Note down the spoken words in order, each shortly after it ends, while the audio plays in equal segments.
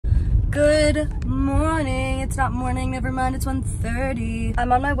Good morning. It's not morning, never mind, it's 1:30.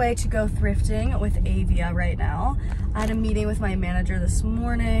 I'm on my way to go thrifting with Avia right now. I had a meeting with my manager this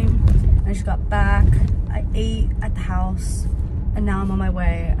morning. I just got back. I ate at the house and now I'm on my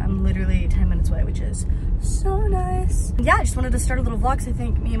way. I'm literally 10 minutes away, which is so nice. Yeah, I just wanted to start a little vlog because I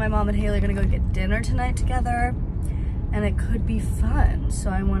think me and my mom and Haley are gonna go get dinner tonight together and it could be fun. So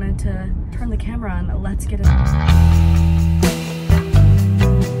I wanted to turn the camera on. Let's get it.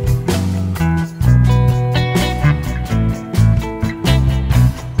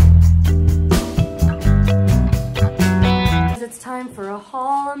 For a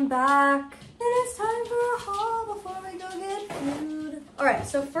haul, I'm back. It is time for a haul before we go get food. All right,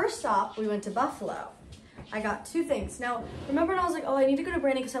 so first stop, we went to Buffalo. I got two things. Now, remember when I was like, oh, I need to go to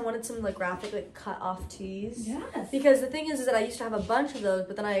Brandon because I wanted some like graphic, like cut off tees? Yes. Because the thing is that I used to have a bunch of those,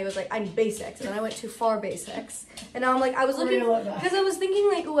 but then I was like, I need basics, and then I went too far basics. And now I'm like, I was looking, because I was thinking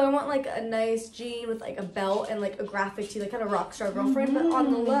like, oh, I want like a nice jean with like a belt and like a graphic tee, like kind of rock star girlfriend, but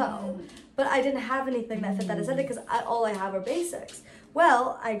on the low. But I didn't have anything that fit that aesthetic because all I have are basics.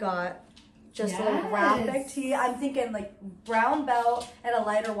 Well, I got just a little graphic tee. I'm thinking like brown belt and a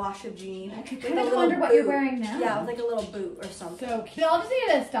lighter wash of jean. I could kind of wonder what you're wearing now. Yeah, with like a little boot or something. So cute. I'll just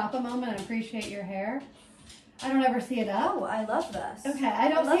need to stop a moment and appreciate your hair. I don't ever see it up. Oh, I love this. Okay, I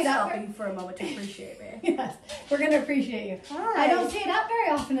don't see it up. Stopping for a moment to appreciate me. Yes, we're gonna appreciate you. Hi. I don't see it up very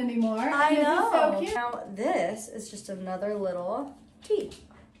often anymore. I know. So cute. Now this is just another little tee.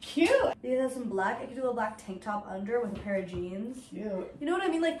 Cute. These have some black. I could do a black tank top under with a pair of jeans. Cute. You know what I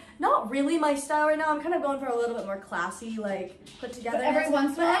mean? Like, not really my style right now. I'm kind of going for a little bit more classy, like, put together. But every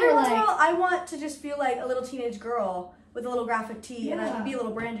once in a while, I want to just feel like a little teenage girl with a little graphic tee, and I would be a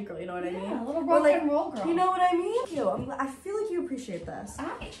little brandy girl. You know what I mean? Yeah, a little rock and roll girl. You know what I mean? I feel like you appreciate this.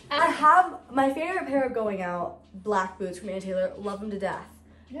 I have my favorite pair of going out black boots from Ann Taylor. Love them to death.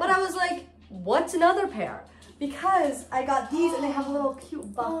 Yeah. But I was like, what's another pair? Because I got these and they have a little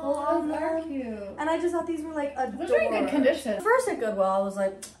cute buckle on them. Cute. And I just thought these were like adorable. Those are in good condition. First at Goodwill, I was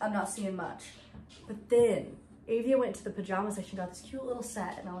like, I'm not seeing much. But then Avia went to the pajama section, got this cute little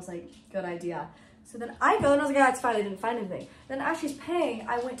set, and I was like, good idea. So then I go and I was like, yeah, it's fine, I didn't find anything. Then as she's paying,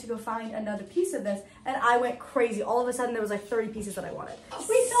 I went to go find another piece of this and I went crazy. All of a sudden there was like 30 pieces that I wanted.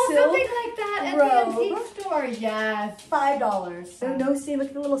 We saw something like that at the antique store. Yes. $5. No seam, look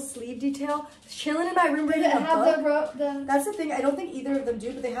at the little sleeve detail. Chilling in my room reading a book. That's the thing, I don't think either of them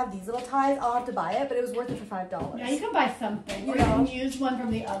do, but they have these little ties. I'll have to buy it, but it was worth it for $5. Yeah, you can buy something. Or you can use one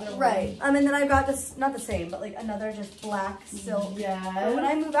from the other one. Right. And then I got this, not the same, but like another just black silk. Yes. But when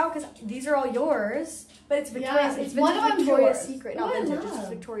I move out, because these are all yours, but it's Victoria's, it's one of Victoria's Secret, not vintage, it's just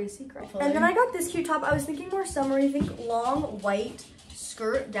Victoria's Secret. And then I got this cute top. I was thinking more summery, I think long white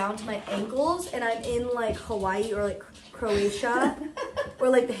skirt down to my ankles, and I'm in like Hawaii or like Croatia or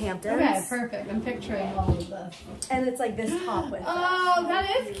like the Hamptons. Okay, perfect. I'm picturing all of this. And it's like this top with oh, that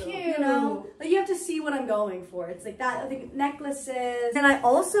is cute. You know, like you have to see what I'm going for. It's like that, I think necklaces. And I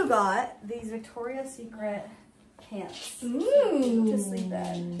also got these Victoria's Secret pants. Ooh. To sleep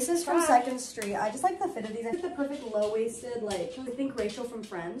in. This is from 2nd Street. I just like the fit of these. I think the perfect low-waisted, like, I think Rachel from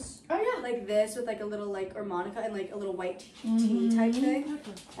Friends. Oh yeah. Like this with like a little like, or Monica and like a little white tee type thing.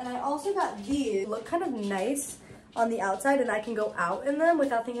 And I also got these. Look kind of nice on the outside and I can go out in them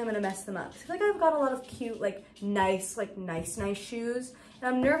without thinking I'm gonna mess them up. I feel like I've got a lot of cute, like nice shoes.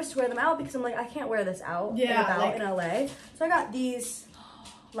 And I'm nervous to wear them out because I'm like, I can't wear this out in LA. So I got these,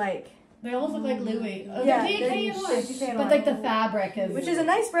 like, they almost look like Louis. Yeah, but like the fabric is... Which is a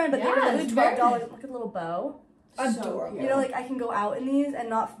nice brand, but they were only $12. Look at the little bow. Adorable. So, you know, like I can go out in these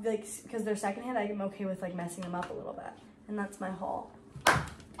and not, like, because they're secondhand, I'm okay with like messing them up a little bit. And that's my haul.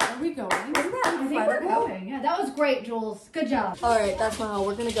 Are we going? Isn't that I think we're going. Yeah, that was great, Jules. Good job. All right, that's my haul.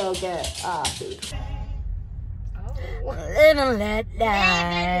 We're going to go get food.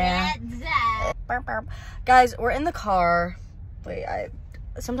 Guys, we're in the car. Wait,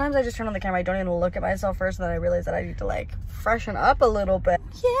 sometimes I just turn on the camera. I don't even look at myself first, and then I realize that I need to like freshen up a little bit.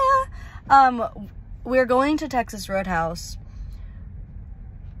 Yeah. We're going to Texas Roadhouse.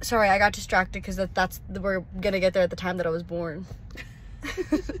 Sorry, I got distracted because we're gonna get there at the time that I was born.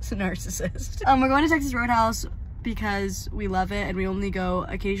 It's a narcissist. We're going to Texas Roadhouse because we love it, and we only go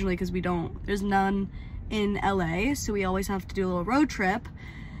occasionally because there's none in LA, so we always have to do a little road trip,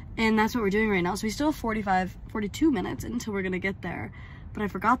 and that's what we're doing right now. So we still have 42 minutes until we're gonna get there. But I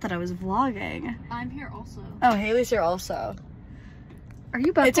forgot that I was vlogging. I'm here also. Oh, Haley's here also. Are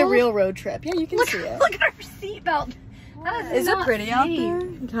you buckled? It's a real road trip. Yeah, you can see it. Look at our seatbelt. Is it pretty out there?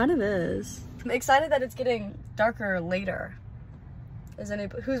 It kind of is. I'm excited that it's getting darker later.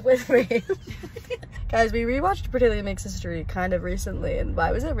 Who's with me? Guys, we rewatched Pretty Little Mix History kind of recently, and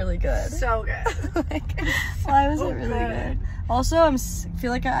why was it really good? So good. Like, why was it really good? Also,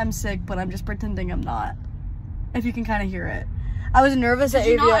 feel like I'm sick, but I'm just pretending I'm not. If you can kind of hear it. I was nervous Did at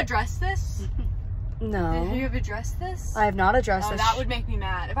you AVI. not address this? No. Have you addressed this? I have not addressed Oh, this. that would make me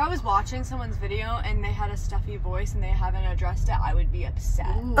mad. If I was watching someone's video and they had a stuffy voice and they haven't addressed it, I would be upset.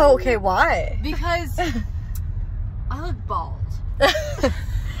 Oh, okay, why? Because I look bald.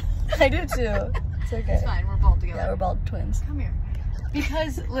 I do too. It's okay. It's fine, we're bald together. Yeah, we're bald twins. Come here.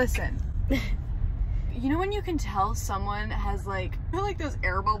 Because, listen, you know when you can tell someone has like, you know, like those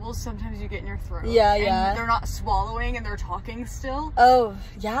air bubbles sometimes you get in your throat? Yeah, and yeah. they're not swallowing and they're talking still? Oh,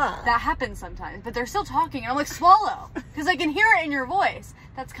 yeah. That happens sometimes, but they're still talking, and I'm like, swallow, because I can hear it in your voice.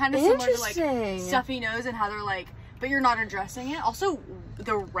 That's kind of similar to like Interesting. stuffy nose and how they're like, but you're not addressing it. Also,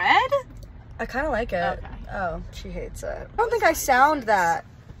 the red. I kind of like it. Okay. Oh, she hates it. I don't think I sound that.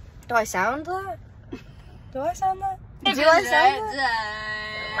 Do I sound that? Do I sound that? Do I sound that?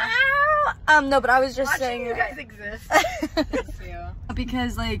 No, but I was just saying. You guys exist.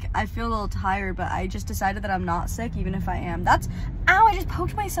 Because like I feel a little tired, but I just decided that I'm not sick even if I am. Ow, I just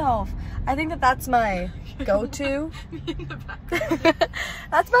poked myself. I think that that's my go-to.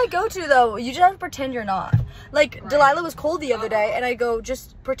 That's my go-to though. You just have to pretend you're not. Like, right. Delilah was cold the other day and I go,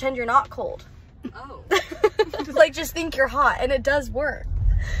 just pretend you're not cold. Oh. Like, just think you're hot, and it does work.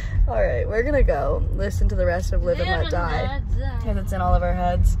 All right, we're gonna go listen to the rest of Live and Let Die, because it's in all of our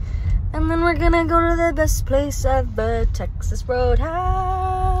heads. And then we're gonna go to the best place ever, Texas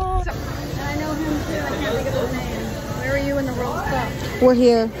Roadhouse. I know him too. I can't think of his name. Where are you in the World Cup? We're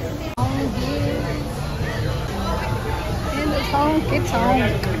here. In the honky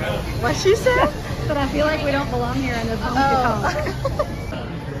tonk. What she said? But I feel like we don't belong here in this honky tonk.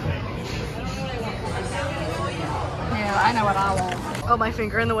 Yeah, I know what I want. Oh, my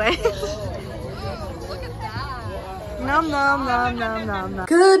finger in the way. Look at that. Nom nom nom nom nom nom.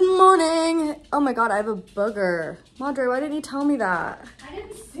 Good morning. Oh my god, I have a booger. Madre, why didn't you tell me that? I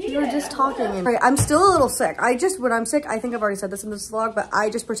didn't see You were just talking. Alright, I'm still a little sick. When I'm sick, I think I've already said this in this vlog, but I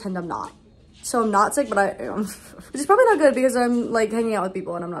just pretend I'm not. So I'm not sick, but I am. Which is probably not good because I'm like hanging out with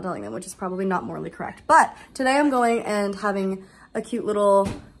people and I'm not telling them, which is probably not morally correct. But today I'm going and having a cute little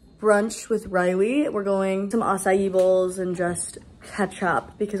brunch with Riley. We're going some acai bowls and just catch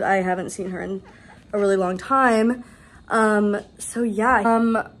up because I haven't seen her in a really long time. So yeah,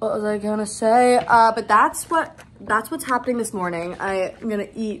 what was I gonna say? But that's what's happening this morning. I'm gonna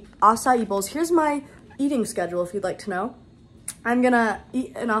eat acai bowls. Here's my eating schedule if you'd like to know. I'm gonna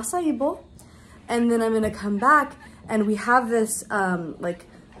eat an acai bowl and then I'm gonna come back and we have this like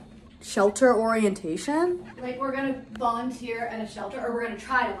shelter orientation. Like we're gonna volunteer at a shelter, or we're gonna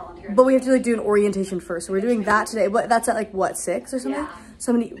try to volunteer. But we have to like do an orientation first. So we're doing that today. But that's at like what, 6 or something? Yeah.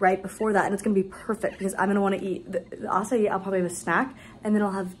 So I'm gonna eat right before that, and it's gonna be perfect because I'm gonna want to eat the acai. I'll probably have a snack, and then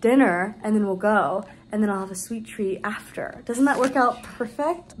I'll have dinner, and then we'll go, and then I'll have a sweet treat after. Doesn't that work out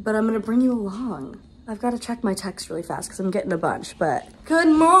perfect? But I'm gonna bring you along. I've got to check my text really fast because I'm getting a bunch. But good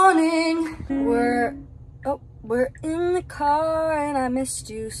morning. We're in the car and I missed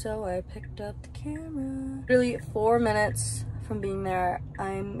you, so I picked up the camera. Really 4 minutes from being there,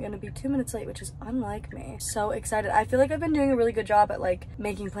 I'm gonna be 2 minutes late, which is unlike me. So excited. I feel like I've been doing a really good job at like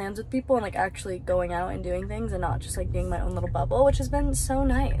making plans with people and like actually going out and doing things and not just like being my own little bubble, which has been so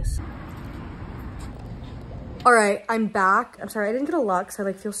nice. All right, I'm back. I'm sorry, I didn't get a lot because I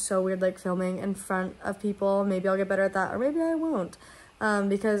like feel so weird like filming in front of people. Maybe I'll get better at that, or maybe I won't.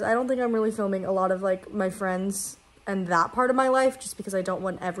 Because I don't think I'm really filming a lot of like my friends and that part of my life, just because I don't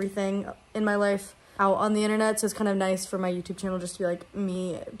want everything in my life out on the internet. So it's kind of nice for my YouTube channel just to be like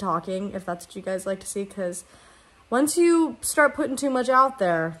me talking, if that's what you guys like to see, because once you start putting too much out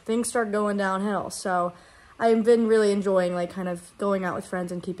there, things start going downhill. So I've been really enjoying like kind of going out with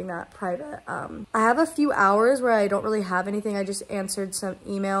friends and keeping that private. I have a few hours where I don't really have anything. I just answered some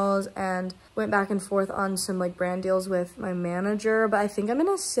emails and went back and forth on some like brand deals with my manager, but I think I'm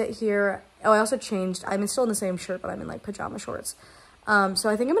gonna sit here. Oh, I also changed. I'm still in the same shirt, but I'm in like pajama shorts. So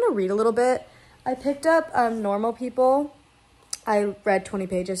I think I'm gonna read a little bit. I picked up Normal People. I read 20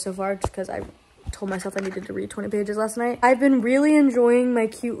 pages so far just because I told myself I needed to read 20 pages last night. I've been really enjoying my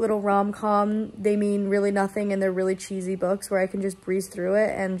cute little rom-com. They mean really nothing and they're really cheesy books where I can just breeze through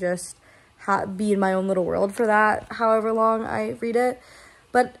it and just be in my own little world for that, however long I read it.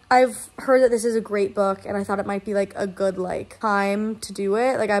 But I've heard that this is a great book and I thought it might be like a good like time to do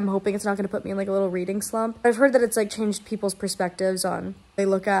it. Like I'm hoping it's not going to put me in like a little reading slump. I've heard that it's like changed people's perspectives on, they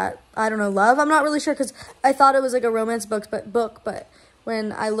look at, I don't know, love. I'm not really sure because I thought it was like a romance book, but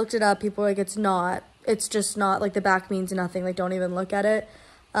when I looked it up, people were like, it's not. it's just not, like, the back means nothing. Like, don't even look at it.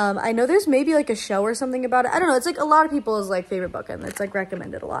 I know there's maybe, like, a show or something about it. I don't know. It's, like, a lot of people's, like, favorite book, and it's, like,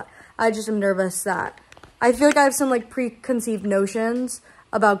 recommended a lot. I just am nervous that I feel like I have some, like, preconceived notions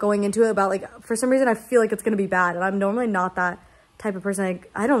about going into it, about, like, for some reason I feel like it's going to be bad, and I'm normally not that type of person.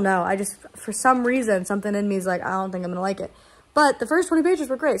 Like, I don't know. I just, for some reason, something in me is like, I don't think I'm going to like it. But the first 20 pages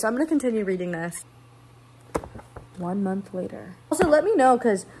were great, so I'm going to continue reading this. 1 month later. Also, let me know,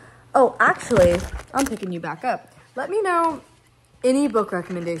 because, oh, actually, I'm picking you back up. Let me know any book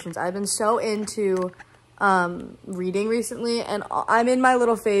recommendations. I've been so into reading recently, and I'm in my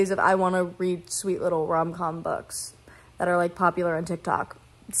little phase of I want to read sweet little rom-com books that are, like, popular on TikTok.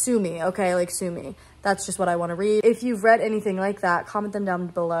 Sue me, okay? Like, sue me. That's just what I want to read. If you've read anything like that, comment them down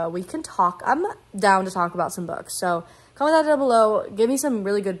below. We can talk. I'm down to talk about some books. So comment that down below. Give me some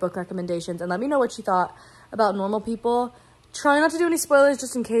really good book recommendations, and let me know what you thought about Normal People. Try not to do any spoilers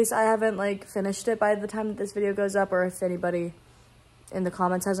just in case I haven't, like, finished it by the time that this video goes up, or if anybody in the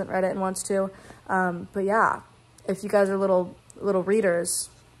comments hasn't read it and wants to. But yeah, if you guys are little readers,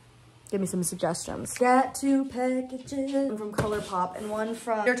 give me some suggestions. Get 2 packages. One from ColourPop and one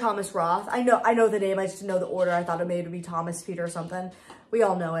from Thomas Roth. I know the name, I just didn't know the order. I thought it maybe would be Thomas Peter or something. We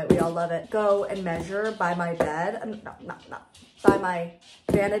all know it, we all love it. Go and Measure by my bed. By my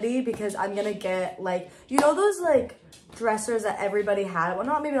vanity, because I'm gonna get, like, you know those, like, dressers that everybody had?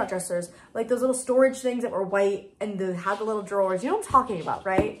 Well, maybe not dressers, like those little storage things that were white and they had the little drawers. You know what I'm talking about,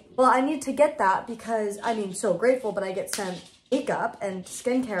 right? Well, I need to get that because, I mean, so grateful, but I get sent makeup and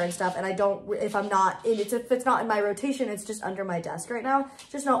skincare and stuff, and I don't, if it's not in my rotation, it's just under my desk right now.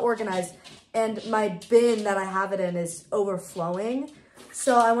 It's just not organized, and my bin that I have it in is overflowing.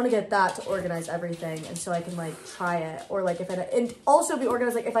 So I want to get that to organize everything, and so I can, like, try it, or, like, and also be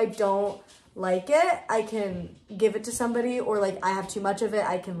organized, like, if I don't like it, I can give it to somebody, or, like, I have too much of it,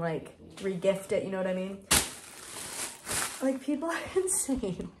 I can, like, re-gift it, you know what I mean? Like, people are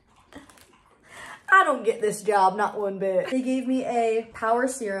insane. I don't get this job, not one bit. They gave me a power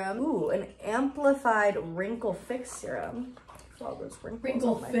serum. Ooh, an amplified wrinkle fix serum. All those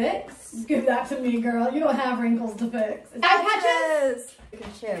Wrinkle fix? Give that to me, girl. You don't have wrinkles to fix. Eye patches!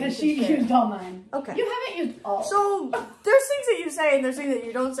 Because she used all mine. Okay. You haven't used all. So, there's things that you say and there's things that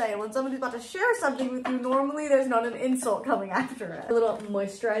you don't say. And when somebody's about to share something with you, normally there's not an insult coming after it. A little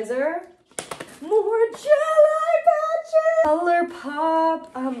moisturizer. More gel eye patches!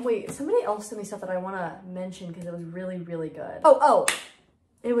 ColourPop. Wait, somebody else sent me stuff that I want to mention because it was really, really good. Oh.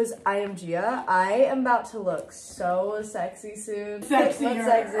 It was IMGA. I am about to look so sexy soon.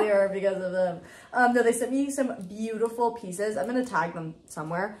 Sexier because of them. No, they sent me some beautiful pieces. I'm gonna tag them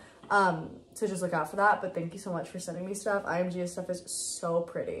somewhere. So just look out for that. But thank you so much for sending me stuff. IMGA stuff is so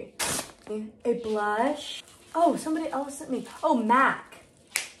pretty. A blush. Oh, somebody else sent me. Oh, MAC.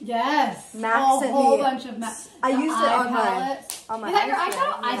 Yes. MAC sent me. A whole bunch of MAC. I used it on my Is that your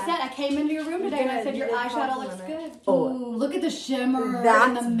eyeshadow? Yeah. I came into your room today and I said your eyeshadow looks good. Oh, ooh, look at the shimmer that's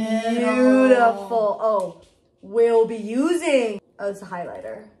in the middle. Beautiful. Oh, we'll be using. Oh, it's a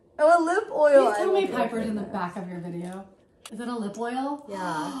highlighter. Oh, a lip oil. Please tell me Piper's in the back of your video. Is it a lip oil?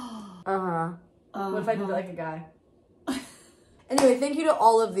 Yeah. What if I did it like a guy? Anyway, thank you to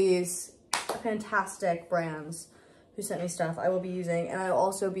all of these fantastic brands who sent me stuff I will be using, and I'll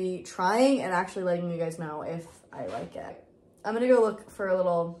also be trying and actually letting you guys know if I like it. I'm gonna go look for a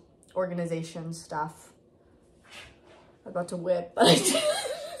little organization stuff. I'm about to whip, but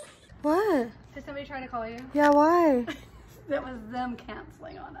What? Is somebody trying to call you? Yeah, why? That was them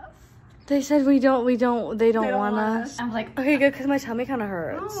canceling on us. They said they don't want us. I'm like, okay, good, because my tummy kind of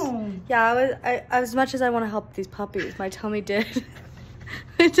hurts. Oh. Yeah, as much as I want to help these puppies, my tummy did.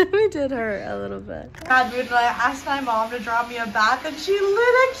 My tummy did hurt a little bit. God, dude, I asked my mom to draw me a bath and she lit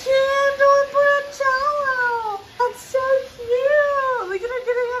a candle and put a towel. That's so cute. Look at her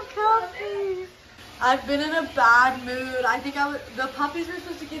getting up coffee. I've been in a bad mood. I think the puppies were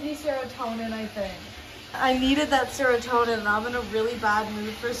supposed to give me serotonin, I think. I needed that serotonin and I'm in a really bad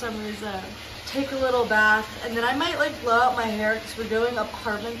mood for some reason. Take a little bath and then I might, like, blow out my hair because we're doing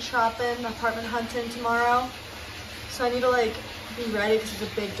apartment hunting tomorrow. So I need to, like, be ready because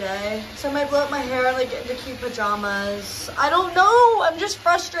it's a big day. So I might blow up my hair and, like, get into cute pajamas. I don't know. I'm just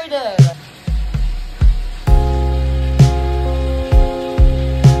frustrated.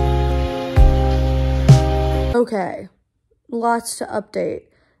 Okay, lots to update.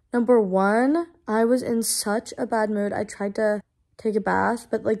 Number one, I was in such a bad mood. I tried to take a bath,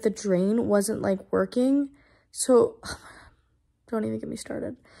 but, like, the drain wasn't, like, working. So, oh my God, don't even get me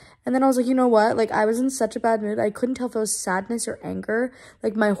started. And then I was like, you know what? Like, I was in such a bad mood. I couldn't tell if it was sadness or anger.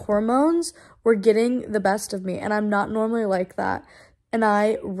 Like, my hormones were getting the best of me. And I'm not normally like that. and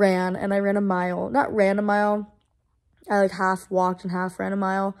I ran a mile. Not ran a mile. I like half walked and half ran a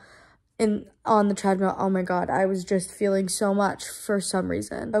mile on the treadmill. Oh my God, I was just feeling so much for some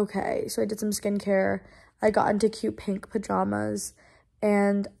reason. Okay, so I did some skincare. I got into cute pink pajamas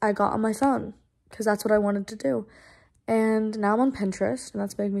and I got on my phone because that's what I wanted to do. And now I'm on Pinterest and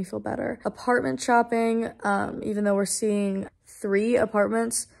that's making me feel better. Apartment shopping, even though we're seeing 3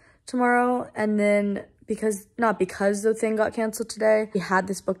 apartments tomorrow, and then not because the thing got canceled today, we had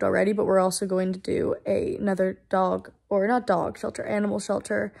this booked already, but we're also going to do another animal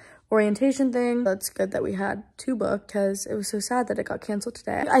shelter orientation thing. That's good that we had 2 booked because it was so sad that it got canceled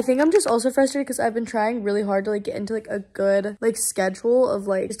today. I think I'm just also frustrated because I've been trying really hard to like get into like a good like schedule of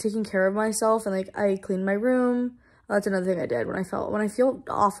like just taking care of myself, and like I cleaned my room. That's another thing I did when I feel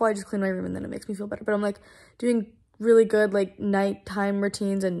awful, I just clean my room and then it makes me feel better. But I'm like doing really good like nighttime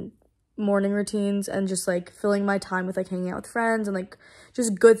routines and morning routines and just like filling my time with like hanging out with friends and like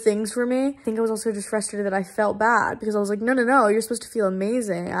just good things for me. I think I was also just frustrated that I felt bad because I was like, no, you're supposed to feel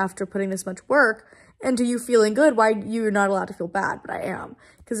amazing after putting this much work into you feeling good. Why you're not allowed to feel bad, but I am.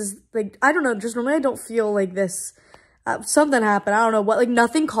 Because it's like, I don't know, just normally I don't feel like this. Something happened, I don't know what, like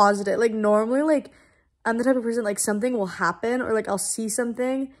nothing caused it. Like normally like I'm the type of person like something will happen or like I'll see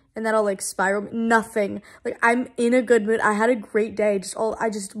something and that'll like spiral. Nothing. Like I'm in a good mood. I had a great day. I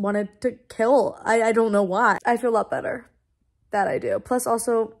just wanted to kill. I don't know why. I feel a lot better. That I do. Plus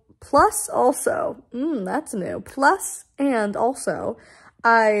also, that's new. And also,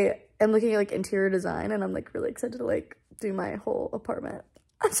 I am looking at like interior design and I'm like really excited to like do my whole apartment.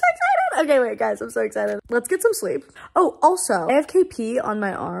 I'm so excited. Okay, wait, guys, I'm so excited. Let's get some sleep. Oh, also, I have KP on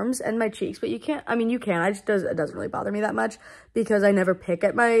my arms and my cheeks, but you can't, I mean, you can. It doesn't really bother me that much because I never pick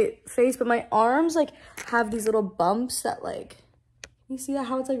at my face, but my arms, like, have these little bumps that, like, you see that,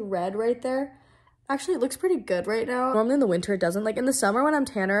 how it's, like, red right there? Actually, it looks pretty good right now. Normally in the winter, it doesn't. Like, in the summer when I'm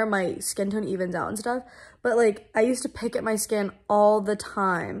tanner, my skin tone evens out and stuff, but, like, I used to pick at my skin all the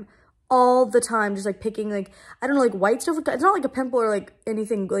time, just like picking like, I don't know, like white stuff. It's not like a pimple or like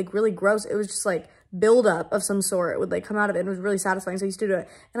anything like really gross. It was just like buildup of some sort. It would like come out of it and it was really satisfying. So I used to do it.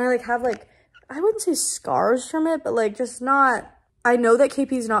 And I like have like, I wouldn't say scars from it, but like just not, I know that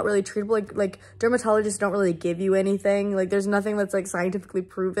KP is not really treatable. Like dermatologists don't really give you anything. Like there's nothing that's like scientifically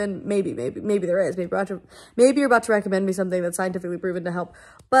proven. Maybe there is. Maybe you're about to recommend me something that's scientifically proven to help.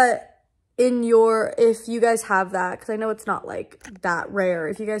 But if you guys have that, because I know it's not like that rare,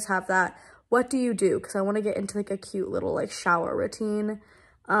 if you guys have that, what do you do? Because I want to get into like a cute little like shower routine.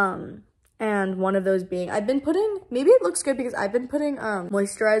 And one of those being, maybe it looks good because I've been putting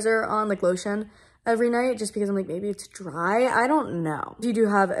moisturizer on, like lotion every night, just because I'm like, maybe it's dry. I don't know. If you do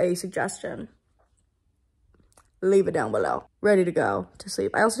have a suggestion, leave it down below. Ready to go to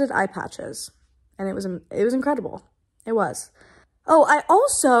sleep. I also did eye patches and it was incredible. It was. Oh, I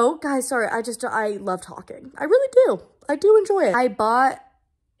also, guys, sorry, I love talking. I really do. I do enjoy it. I bought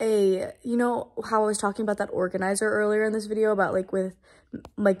you know how I was talking about that organizer earlier in this video about like with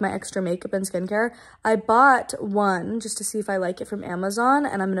like my extra makeup and skincare? I bought one just to see if I like it from Amazon,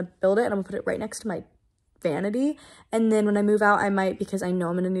 and I'm going to build it and I'm going to put it right next to my vanity. And then when I move out, I might, because I know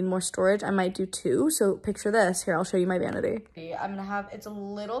I'm going to need more storage, I might do 2. So picture this. Here, I'll show you my vanity. I'm going to have, it's a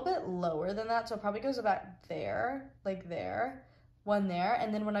little bit lower than that. So it probably goes about there, like there. One there,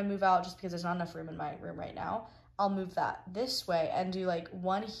 and then when I move out, just because there's not enough room in my room right now, I'll move that this way and do like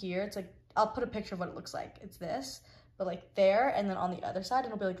one here. It's like, I'll put a picture of what it looks like. It's this, but like there, and then on the other side,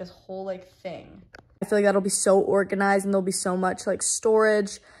 it'll be like this whole like thing. I feel like that'll be so organized and there'll be so much like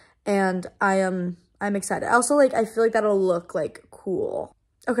storage, and I'm excited. Also, like, I feel like that'll look like cool.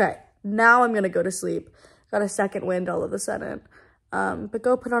 Okay, now I'm gonna go to sleep. Got a second wind all of a sudden. But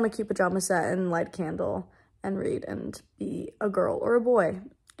go put on a cute pajama set and light a candle and read and be a girl or a boy.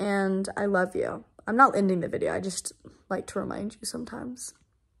 And I love you. I'm not ending the video. I just like to remind you sometimes.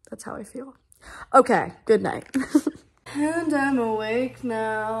 That's how I feel. Okay, good night. And I'm awake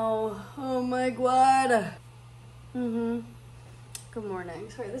now. Oh my God. Good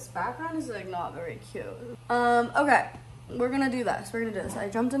morning. Sorry, this background is like not very cute. Okay. We're gonna do this. I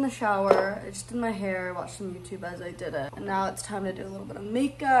jumped in the shower, I just did my hair, watched some YouTube as I did it. And now it's time to do a little bit of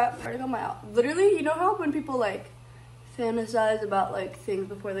makeup. I already got my out. Literally, you know how when people like fantasize about like things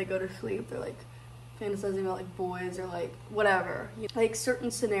before they go to sleep, they're like fantasizing about like boys or like whatever. Like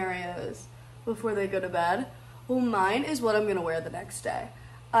certain scenarios before they go to bed. Well, mine is what I'm gonna wear the next day.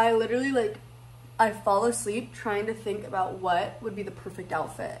 I literally like, I fall asleep trying to think about what would be the perfect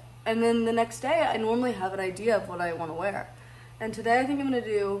outfit. And then the next day, I normally have an idea of what I want to wear. And today, I think I'm going to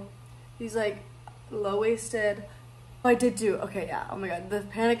do these, like, low-waisted I did do, okay, yeah, oh my god, the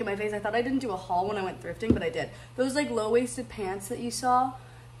panic in my face. I thought I didn't do a haul when I went thrifting, but I did. Those like low-waisted pants that you saw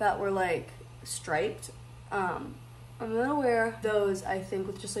that were like striped, I'm gonna wear those, I think,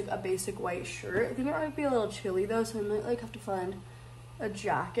 with just like a basic white shirt. I think it might be a little chilly though, so I might like have to find a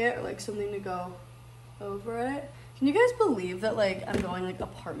jacket or like something to go over it. Can you guys believe that like I'm going like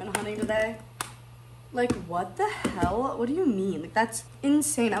apartment hunting today? Like, what the hell? What do you mean? Like, that's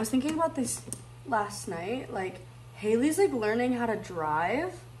insane. I was thinking about this last night. Like, Haley's like learning how to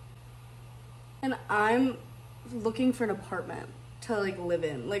drive and I'm looking for an apartment to like live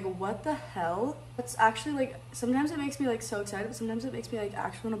in. Like, what the hell? That's actually like, sometimes it makes me like so excited, but sometimes it makes me like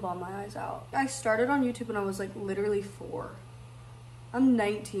actually want to bawl my eyes out. I started on YouTube when I was like literally 4. I'm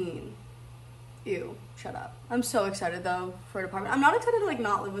 19. Ew, shut up. I'm so excited though for an apartment. I'm not excited to like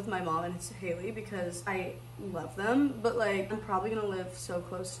not live with my mom and Haley because I love them, but like I'm probably gonna live so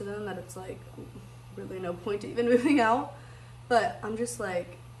close to them that it's like really no point to even moving out. But I'm just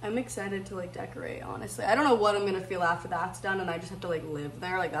like, I'm excited to like decorate, honestly. I don't know what I'm gonna feel after that's done and I just have to like live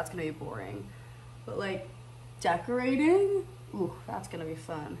there. Like, that's gonna be boring. But like decorating, ooh, that's gonna be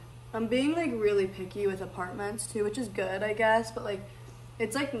fun. I'm being like really picky with apartments too, which is good, I guess, but like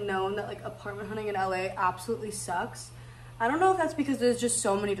it's like known that like apartment hunting in LA absolutely sucks. I don't know if that's because there's just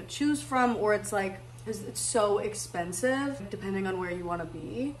so many to choose from, or it's like it's so expensive depending on where you want to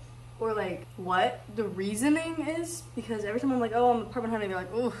be, or like what the reasoning is. Because every time I'm like, oh, I'm apartment hunting, they're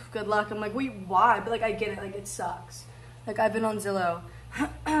like, oh, good luck. I'm like, wait, why? But like I get it, like it sucks. Like I've been on Zillow.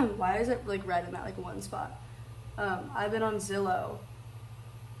 Why is it like red in that like one spot? I've been on Zillow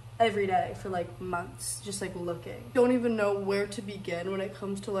every day for like months, just like looking. Don't even know where to begin when it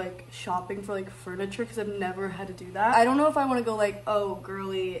comes to like shopping for like furniture, because I've never had to do that. I don't know if I want to go like, oh,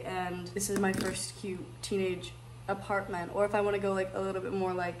 girly and this is my first cute teenage apartment, or if I want to go like a little bit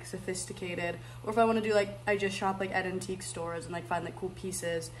more like sophisticated, or if I want to do like I just shop like at antique stores and like find like cool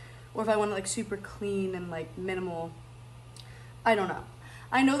pieces, or if I want to like super clean and like minimal. I don't know.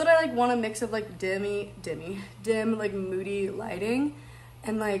 I know that I like want a mix of like dim like moody lighting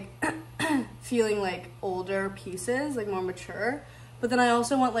and like feeling like older pieces, like more mature. But then I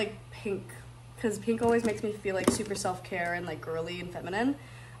also want like pink, because pink always makes me feel like super self-care and like girly and feminine.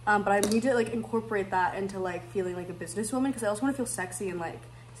 But I need to like incorporate that into like feeling like a businesswoman, because I also want to feel sexy and like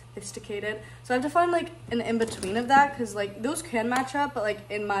sophisticated. So I have to find like an in-between of that, because like those can match up, but like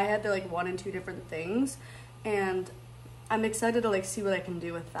in my head they're like 1 and 2 different things. And I'm excited to like see what I can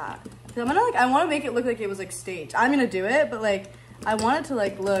do with that. I'm gonna like, I want to make it look like it was like staged. I'm gonna do it, but like I want it to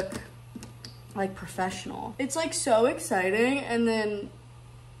like look like professional. It's like so exciting, and then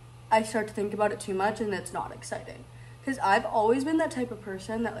I start to think about it too much and it's not exciting. Because I've always been that type of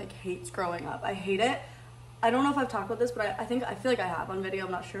person that like hates growing up. I hate it. I don't know if I've talked about this, but I feel like I have on video,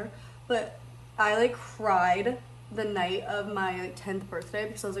 I'm not sure. But I like cried the night of my like 10th birthday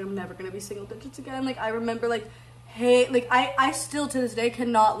because I was like, I'm never gonna be single digits again. Like I remember like, hey, like I still to this day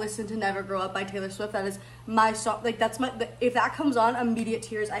cannot listen to Never Grow Up by Taylor Swift. That is my song. Like that's my, if that comes on, immediate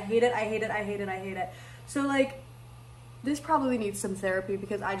tears. I hate it, I hate it, I hate it, I hate it. So like this probably needs some therapy,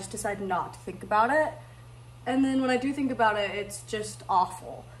 because I just decide not to think about it. And then when I do think about it, it's just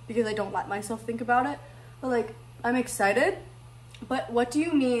awful because I don't let myself think about it. But like I'm excited, but what do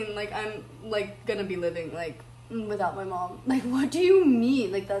you mean like I'm like gonna be living like without my mom? Like what do you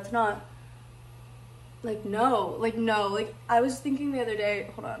mean? Like that's not, like no, like I was thinking the other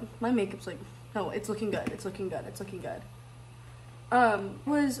day, hold on, my makeup's like, no, it's looking good, it's looking good, it's looking good.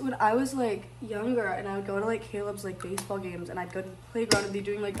 Was when I was like younger and I would go to like Caleb's like baseball games, and I'd go to the playground and be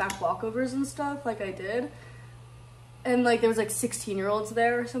doing like back walkovers and stuff like I did, and like there was like 16-year-olds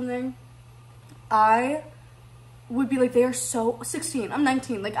there or something. I would be like, they are so 16, I'm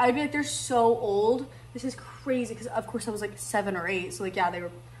 19, like I'd be like, they're so old, this is crazy, because of course I was like 7 or 8, so like yeah, they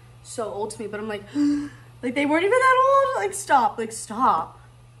were so old to me, but I'm like like they weren't even that old. Like stop,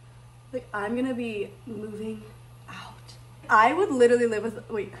 like I'm gonna be moving out. I would literally live with,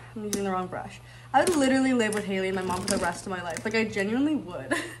 wait, I'm using the wrong brush. I would literally live with Haley and my mom for the rest of my life. Like I genuinely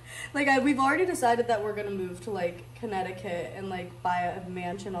would. Like we've already decided that we're gonna move to like Connecticut and like buy a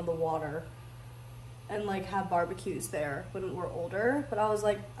mansion on the water and like have barbecues there when we're older. But I was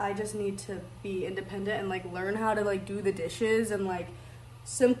like, I just need to be independent and like learn how to like do the dishes and like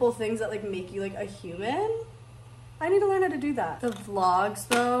simple things that like make you like a human. I need to learn how to do that. The vlogs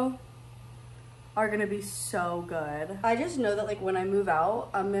though are gonna be so good. I just know that like when I move out,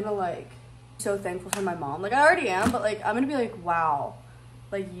 I'm gonna like be so thankful for my mom. Like I already am, but like I'm gonna be like, wow,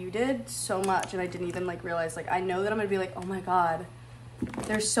 like you did so much and I didn't even like realize. Like I know that I'm gonna be like, oh my god,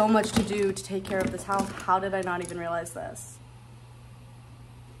 there's so much to do to take care of this house. How did I not even realize this?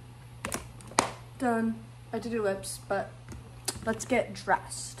 Done. I have to do lips, but let's get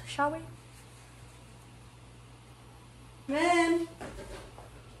dressed, shall we? Man.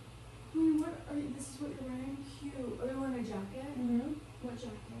 What are you, this is what you're wearing? Cute. Are you wearing a jacket? Mm-hmm. What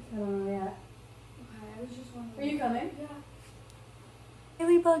jacket? I don't know yet. Okay, I was just wondering. Are you coming? Yeah.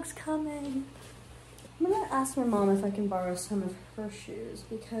 Ladybug's coming. I'm gonna ask my mom if I can borrow some of her shoes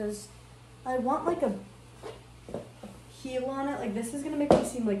because I want like a heel on it. Like this is gonna make me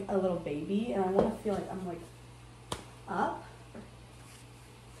seem like a little baby and I wanna feel like I'm like up.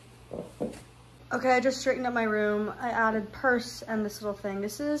 Okay, I just straightened up my room. I added purse and this little thing.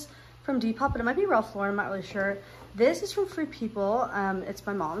 This is from Depop, but it might be Ralph Lauren, I'm not really sure. This is from Free People. It's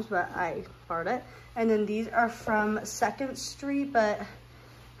my mom's, but I borrowed it. And then these are from 2nd Street, but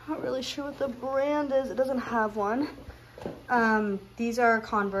I'm not really sure what the brand is. It doesn't have one. These are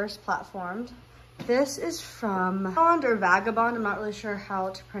Converse platformed. This is from Bond or Vagabond. I'm not really sure how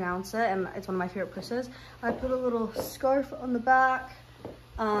to pronounce it, and it's one of my favorite purses. I put a little scarf on the back.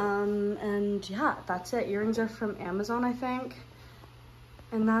 And yeah, that's it. Earrings are from Amazon, I think.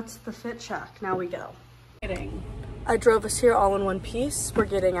 And that's the fit check. Now we go. I drove us here all in one piece. We're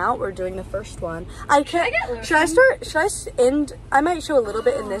getting out. We're doing the first one. Should I end? I might show a little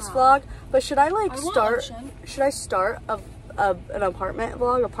bit in this vlog, but should I like should I start an apartment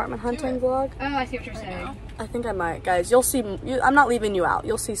vlog, apartment hunting vlog? Oh, I see what you're saying. I think I might, guys. You'll see. I'm not leaving you out.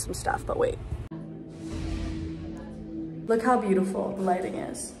 You'll see some stuff, but wait. Look how beautiful the lighting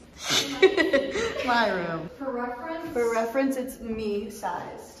is. My room. For reference, it's me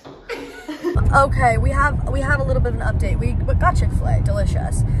sized. Okay, we have a little bit of an update. We got Chick-fil-A,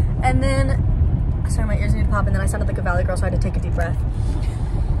 delicious. And then, sorry, my ears need to pop, and then I sounded like a Valley girl, so I had to take a deep breath.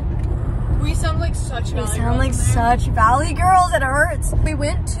 We sound like such Valley girls. We sound like such Valley girls, it hurts. We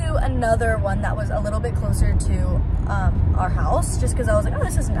went to another one that was a little bit closer to our house, just because I was like, oh,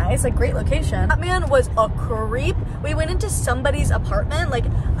 this is nice, like great location. That man was a creep. We went into somebody's apartment, like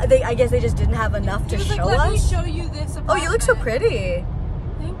I guess they just didn't have enough to show us. Let me show you this apartment. Oh, you look so pretty.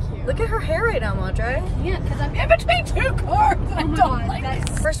 Thank you. Look at her hair right now, Madre. Yeah, because I'm in between 2 cars. I don't like it.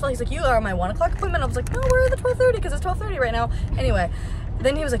 First of all, he's like, you are my 1 o'clock appointment. I was like, no, we're at the 12:30 because it's 12:30 right now. Anyway,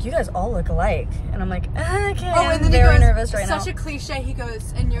 then he was like, you guys all look alike. And I'm like, okay, I'm very nervous right now. Such a cliche, he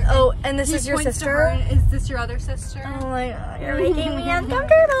goes, and you're. Oh, and this is your sister? Is this your other sister? Oh my God, you're making me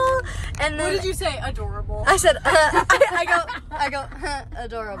uncomfortable. And then, what did you say? Adorable. I said, I go,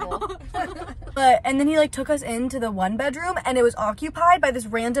 adorable. And then he like took us into the 1 bedroom and it was occupied by this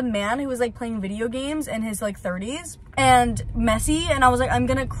random man who was like playing video games in his like 30s and messy. And I was like, I'm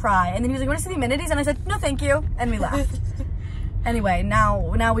gonna cry. And then he was like, want to see the amenities? And I said, no, thank you. And we left. Anyway,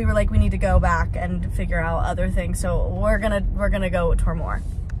 now we were like, we need to go back and figure out other things. So we're gonna go tour more.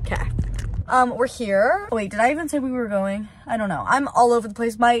 Okay. We're here. Wait, did I even say we were going? I don't know. I'm all over the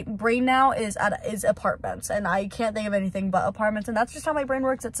place. My brain now is apartments and I can't think of anything but apartments, and that's just how my brain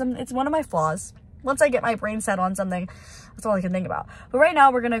works. It's one of my flaws. Once I get my brain set on something, that's all I can think about. But right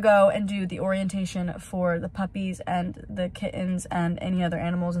now we're gonna go and do the orientation for the puppies and the kittens and any other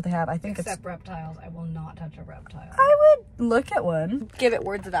animals that they have. I think except reptiles. I will not touch a reptile. I would look at one. Give it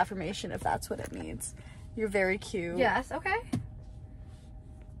words of affirmation if that's what it needs. You're very cute. Yes, okay.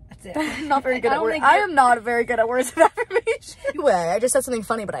 That's it. I'm not very good at words. I am not very good at words of affirmation. Anyway, I just said something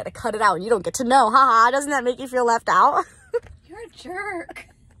funny, but I had to cut it out and you don't get to know. Haha, doesn't that make you feel left out? You're a jerk.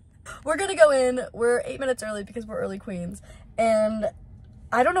 We're gonna go in. We're 8 minutes early because we're early queens. And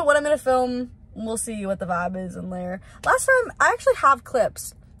I don't know what I'm gonna film. We'll see what the vibe is in there. Last time, I actually have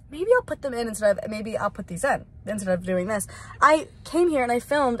clips. Maybe I'll put them in maybe I'll put these in instead of doing this. I came here and I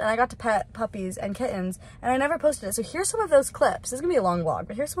filmed and I got to pet puppies and kittens and I never posted it. So here's some of those clips. This is gonna be a long vlog,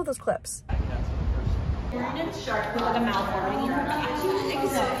 but here's some of those clips. We're gonna start with like a malformity in our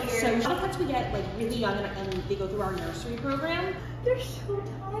cat. So a lot of pets we get like really young and they go through our nursery program. They're so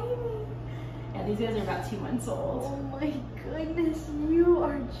tiny. Yeah, these guys are about 2 months old. Oh my goodness, you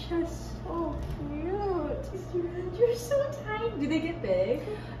are just so cute. You're so tiny. Do they get big?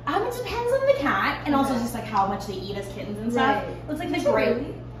 It depends on the cat and also just like how much they eat as kittens and stuff. Right. It's like the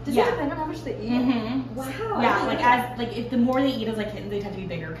great. Does it depend on how much they eat? Mm-hmm. Wow. Yeah, if the more they eat as like kittens, they tend to be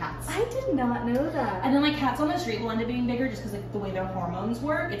bigger cats. I did not know that. And then like cats on the street will end up being bigger just because like the way their hormones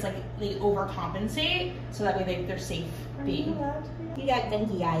work. It's like they overcompensate so that way they're safe being. You got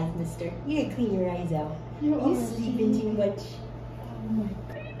gunky eyes, mister. You gotta clean your eyes out. You sleeping too much. Oh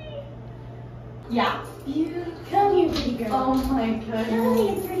my baby. Yeah. You come here, pretty girl. Oh my goodness. Come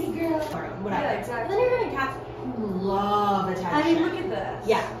here, pretty girl. Whatever. Yeah, exactly. And then you're gonna cats who love attention. I mean, look at this.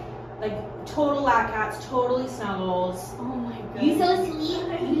 Yeah. Like total lap cats, totally snuggles. Oh my goodness. You so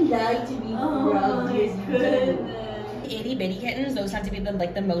sweet. You like to be rubbed. Oh my goodness. Itty bitty kittens, those tend to be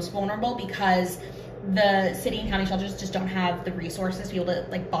the most vulnerable because the city and county shelters just don't have the resources to be able to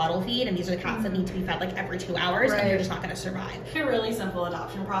like bottle feed, and these are the cats that need to be fed like every 2 hours, and you're just not going to survive. It's a really simple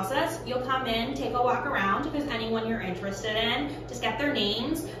adoption process. You'll come in, take a walk around. If there's anyone you're interested in, just get their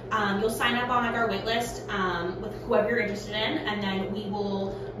names. You'll sign up on like our wait list with whoever you're interested in, and then we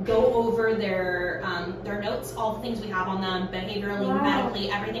will go over their notes, all the things we have on them, behaviorally,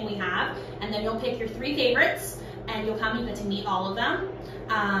 medically, everything we have, and then you'll pick your 3 favorites, and you'll come, you get to meet all of them,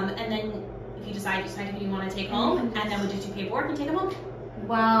 and then if you decide who you want to take home, and then we'll do 2 paperwork and take them home.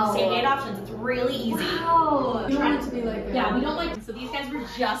 Wow. Same day adoptions. It's really easy. Wow. You want it to be like that. Yeah, we don't like. So these guys were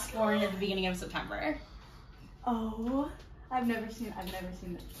just born at the beginning of September. Oh, I've never seen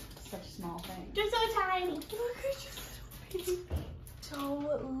such small things. They're so tiny. So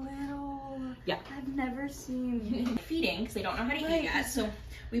little. Yeah. I've never seen. Feeding, because they don't know how to eat yet, so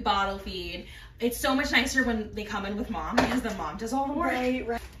we bottle feed. It's so much nicer when they come in with mom, because the mom does all the work.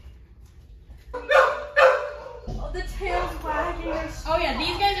 Right. Oh, the tail's wagging. Oh yeah,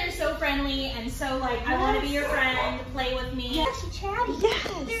 these guys are so friendly and so like, I want to be your friend, play with me. Yeah, she's chatty. Yes.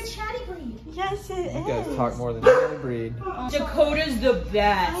 They're a chatty breed. Yes, it is. You guys talk more than any breed. Dakota's the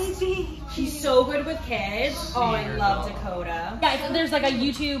best. She's so good with kids. Oh, I love Dakota. Yeah, there's like a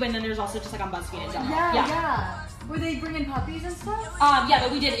YouTube, and then there's also just like on BuzzFeed and stuff. Yeah. Were they bringing puppies and stuff? Yeah,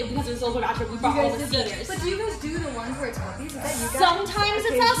 but we did it because it was also after we brought all the seniors. But do you guys do the ones where it's puppies? Is that you guys? Sometimes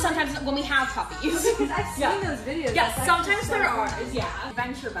it's us, sometimes when we have puppies. I've seen those videos. Yeah, sometimes there are. Yeah,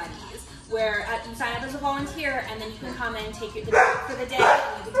 Adventure Buddies, where you sign up as a volunteer, and then you can come and take the dog for the day,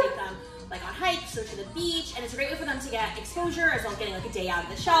 and you can take them like on hikes or to the beach, and it's a great way for them to get exposure as well as getting like a day out of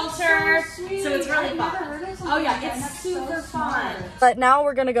the shelter. So it's really fun. Oh yeah, it's super fun. But now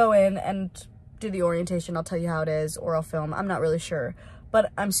we're gonna go in and do the orientation. I'll tell you how it is, or I'll film. I'm not really sure,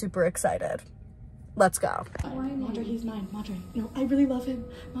 but I'm super excited. Let's go. Madre, he's mine. Madre, no, I really love him.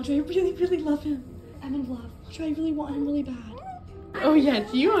 Madre, I really, really love him. I'm in love. Madre, I really want him really bad. Oh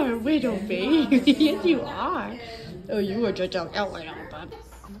yes, you are a little baby. Yes, you are. Oh, you are just a little baby.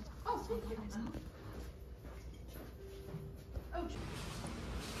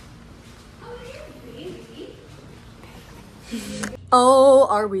 Oh,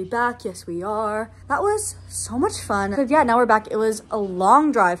 are we back? Yes, we are. That was so much fun. But yeah, now we're back. It was a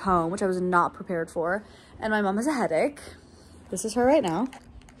long drive home, which I was not prepared for. And my mom has a headache. This is her right now.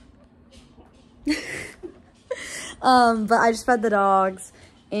 But I just fed the dogs,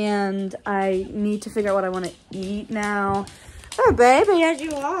 and I need to figure out what I want to eat now. Oh, baby, yes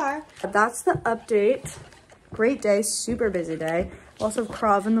you are. That's the update. Great day, super busy day. Also have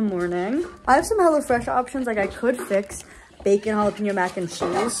Krav in the morning. I have some HelloFresh options. Like I could fix bacon jalapeno mac and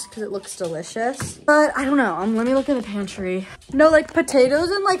cheese because it looks delicious, but I don't know. Let me look in the pantry. No, like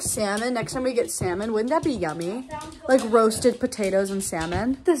potatoes and like salmon. Next time we get salmon, wouldn't that be yummy? Like roasted potatoes and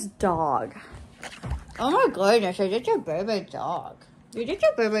salmon. This dog. Oh my goodness, you're just your baby dog. You're just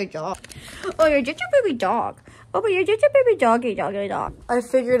your baby dog. Oh, you're just your baby dog. Oh, but you're just your baby doggy dog. I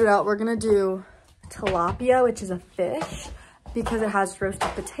figured it out. We're gonna do tilapia, which is a fish, because it has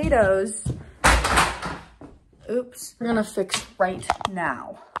roasted potatoes. Oops. We're gonna fix right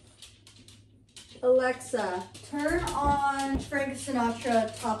now. Alexa, turn on Frank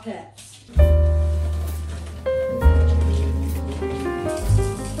Sinatra Top Hits.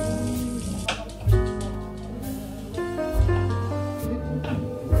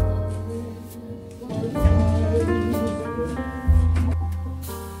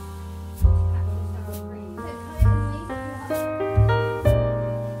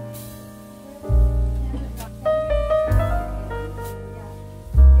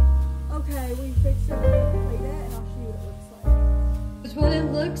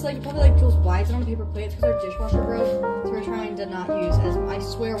 Like probably like Jules, why is it on a paper plate? It's because our dishwasher broke, so we're trying to not use as. I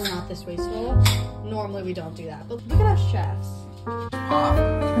swear we're not this wasteful. Normally we don't do that, but look at us chefs.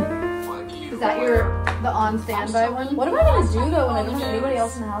 Is that the on standby one? What am I gonna do though when I don't have anybody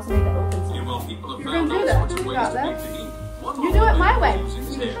else in the house and make it open? You're gonna do that. You got that. You do it my way.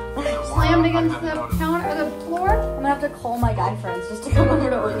 Slammed against the counter or the floor. I'm gonna have to call my guy friends just to come over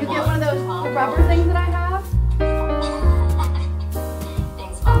to open. You get one of those rubber things that I have.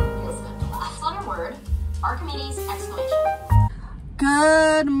 Archimedes!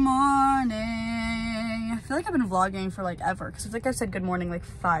 Good morning. I feel like I've been vlogging for like ever because I think I've said good morning like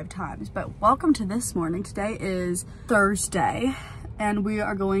 5 times, but welcome to this morning. Today is Thursday and we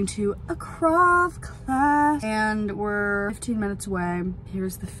are going to a Krav class and we're 15 minutes away.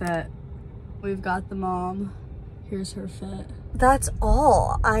 Here's the fit. We've got the mom. Here's her fit. That's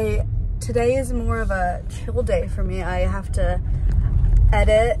all. Today is more of a chill day for me. I have to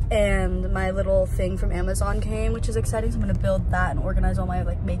edit and my little thing from Amazon came, which is exciting. So I'm gonna build that and organize all my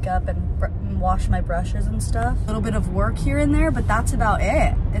like makeup and wash my brushes and stuff. A little bit of work here and there, but that's about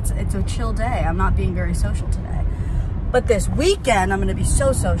it. It's a chill day. I'm not being very social today. But this weekend, I'm gonna be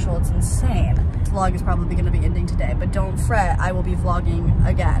so social, it's insane. This vlog is probably gonna be ending today, but don't fret, I will be vlogging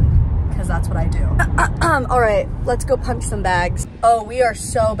again, because that's what I do. All right, let's go punch some bags. Oh, we are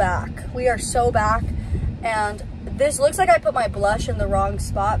so back. We are so back, and this looks like I put my blush in the wrong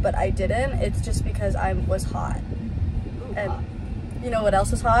spot, but I didn't. It's just because I was hot. And you know what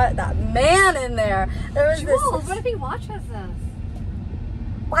else is hot? That man in there. There was Jules, what if he watches this?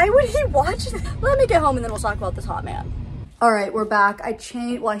 Why would he watch this? Let me get home and then we'll talk about this hot man. All right, we're back. I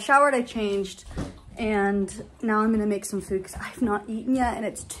showered, I changed, and now I'm gonna make some food because I've not eaten yet, and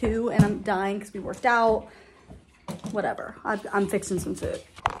it's 2 and I'm dying because we worked out. Whatever, I'm fixing some food.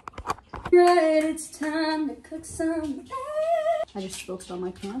 Right, it's time to cook some eggs. I just spilled it on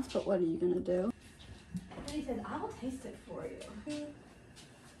my pants, but what are you gonna do? And he said, I'll taste it for you.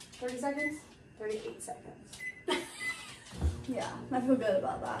 30 seconds? 38 seconds. Yeah, I feel good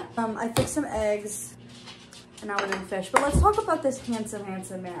about that. I fixed some eggs. And now we're gonna fish. But let's talk about this handsome,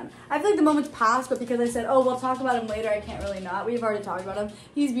 handsome man. I feel like the moment's passed, but because I said, oh, we'll talk about him later, I can't really not. We've already talked about him.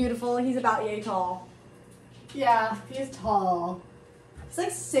 He's beautiful. He's about yay tall. Yeah, he's tall. He's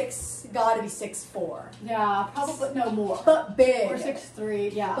like 6, gotta be 6'4". Yeah, probably no more. But big. Or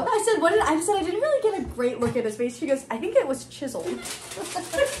 6'3", yeah. But I said, I said I didn't really get a great look at his face. She goes, I think it was chiseled.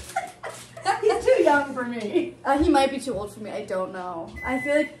 He's too young for me. He might be too old for me. I don't know. I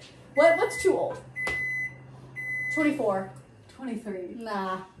feel like, what's too old? 24. 23.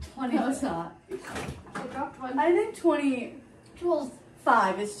 Nah. 20. No, it's not. I dropped one. I think 25 Jules.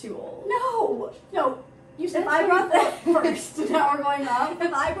 is too old. No. You said If I brought that first, now we're going up.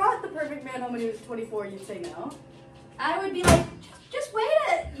 If I brought the perfect man home when he was 24, you'd say no. I would be like, just wait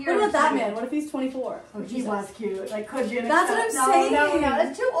it. What about that man? What if he's 24? Oh, he was cute. Like, could you? That's what I'm saying. No,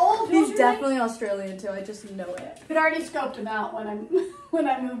 it's too old. He's definitely Australian too. I just know it. We'd already scoped him out when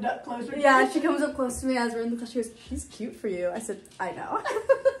I moved up closer. Yeah, she comes up close to me as we're in the class. She goes, "He's cute for you." I said, "I know."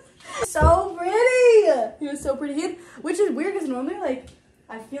 So pretty. He was so pretty. Which is weird because normally, like,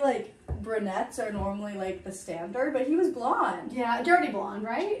 I feel like brunettes are normally like the standard, but he was blonde. Yeah, dirty blonde,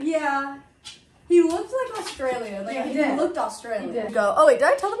 right? Yeah. He looked like Australian. Like, Yeah, he he did. looked Australian. He did. Go. Oh wait, did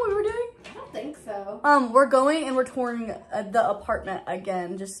I tell them what we were doing? I don't think so. We're going and we're touring the apartment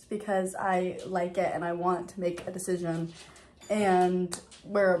again, just because I like it and I want to make a decision. And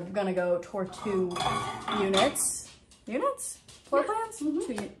we're gonna go tour 2 units. Units? Floor plans?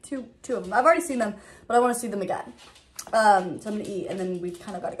 Mm-hmm. Two of them. I've already seen them, but I want to see them again. So I'm gonna eat and then we've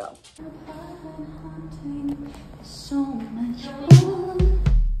kind of got to go. So much fun.